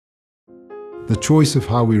The choice of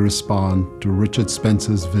how we respond to Richard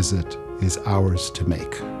Spencer's visit is ours to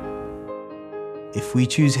make. If we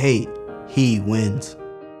choose hate, he wins.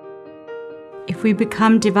 If we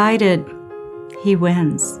become divided, he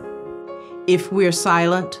wins. If we're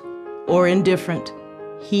silent or indifferent,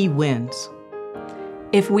 he wins.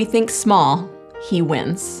 If we think small, he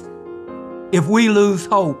wins. If we lose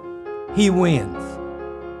hope, he wins.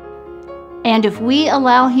 And if we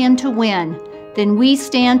allow him to win, then we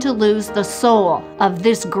stand to lose the soul of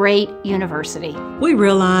this great university. We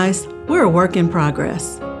realize we're a work in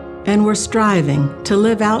progress, and we're striving to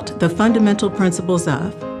live out the fundamental principles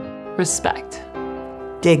of Respect.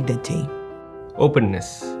 Dignity.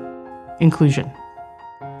 Openness. Inclusion.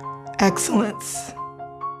 Excellence.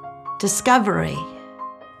 Discovery.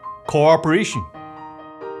 Cooperation.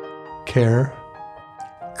 Care,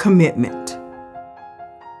 Commitment.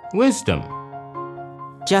 Wisdom.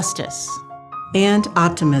 Justice. and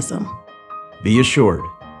optimism. Be assured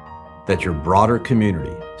that your broader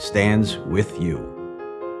community stands with you.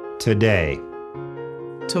 Today.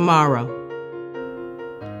 Tomorrow.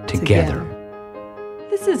 Together.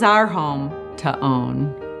 This is our home to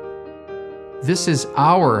own. This is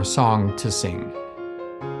our song to sing.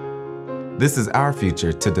 This is our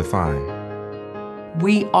future to define.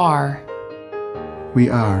 We are. we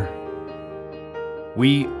are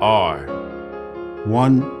We are.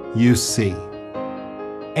 one UC.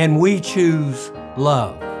 And we choose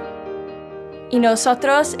love. Y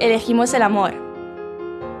nosotros elegimos el amor.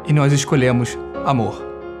 E nós escolhemos amor.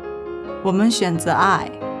 我们选择爱。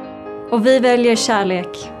 Och vi väljer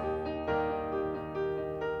kärlek.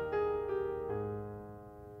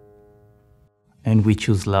 And we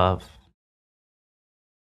choose love.